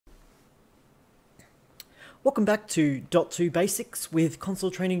Welcome back to .2 Basics with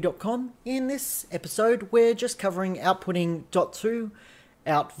consoletraining.com. In this episode, we're just covering outputting .2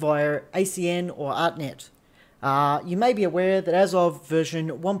 out via ACN or Artnet. You may be aware that as of version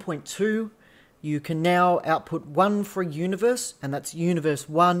 1.2, you can now output one free universe, and that's Universe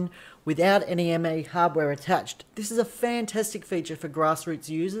 1, without any MA hardware attached. This is a fantastic feature for grassroots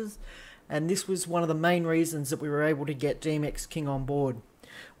users, and this was one of the main reasons that we were able to get DMXKing on board.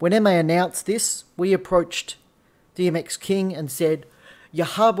 When MA announced this, we approached DMXKing and said, your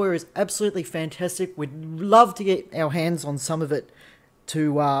hardware is absolutely fantastic, we'd love to get our hands on some of it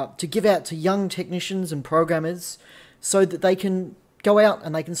to give out to young technicians and programmers so that they can go out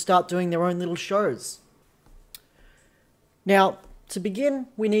and they can start doing their own little shows. Now, to begin,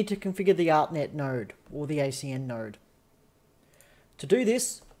 we need to configure the Artnet node, or the ACN node. To do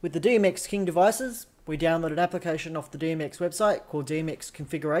this, with the DMXKing devices, we download an application off the DMX website called Dmx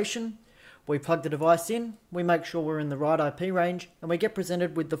Configuration. We plug the device in, we make sure we're in the right IP range, and we get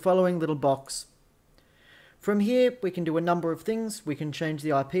presented with the following little box. From here, we can do a number of things. We can change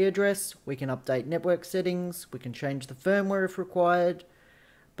the IP address, we can update network settings, we can change the firmware if required,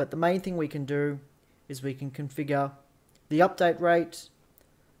 but the main thing we can do is we can configure the update rate,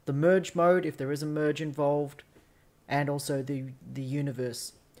 the merge mode if there is a merge involved, and also the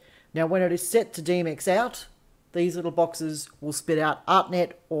universe. Now when it is set to DMX out, these little boxes will spit out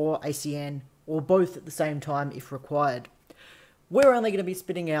Artnet or ACN, or both at the same time if required. We're only going to be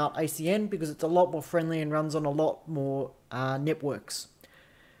spitting out ACN because it's a lot more friendly and runs on a lot more networks.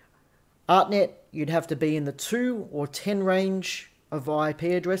 Artnet, you'd have to be in the 2 or 10 range of IP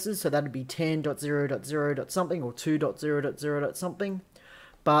addresses, so that would be 10.0.0. something or 2.0.0. something.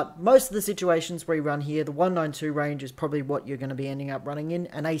 But most of the situations we run here, the 192 range is probably what you're going to be ending up running in,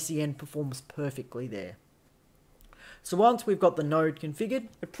 and ACN performs perfectly there. So once we've got the node configured,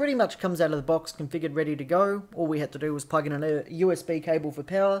 it pretty much comes out of the box configured, ready to go. All we had to do was plug in a USB cable for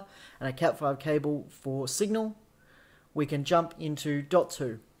power and a Cat5 cable for signal. We can jump into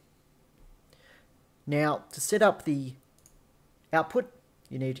 .2. Now, to set up the output,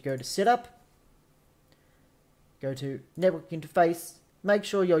 you need to go to Setup, go to Network Interface, make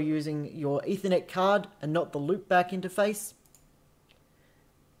sure you're using your Ethernet card and not the loopback interface.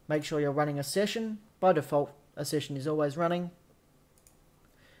 Make sure you're running a session. By default, a session is always running.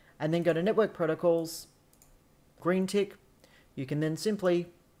 And then go to Network Protocols, green tick. You can then simply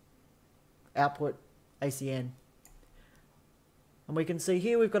output ACN. And we can see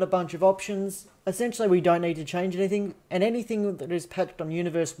here we've got a bunch of options. Essentially we don't need to change anything, and anything that is patched on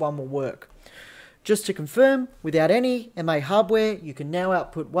Universe 1 will work. Just to confirm, without any MA hardware, you can now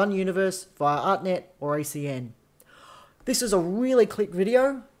output one universe via Artnet or ACN. This is a really quick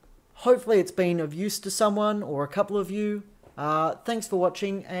video. Hopefully it's been of use to someone or a couple of you. Thanks for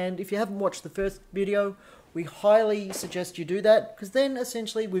watching, and if you haven't watched the first video, we highly suggest you do that, because then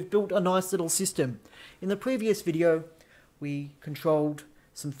essentially we've built a nice little system. In the previous video, we controlled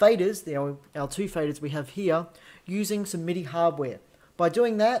some faders, our two faders we have here, using some MIDI hardware. By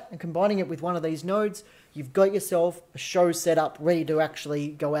doing that and combining it with one of these nodes, you've got yourself a show set up ready to actually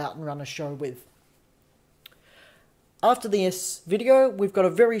go out and run a show with. After this video, we've got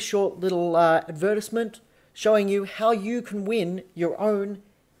a very short little advertisement showing you how you can win your own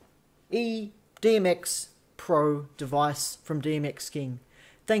eDMX Pro device from DMXKing.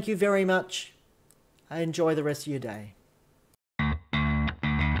 Thank you very much. Enjoy the rest of your day.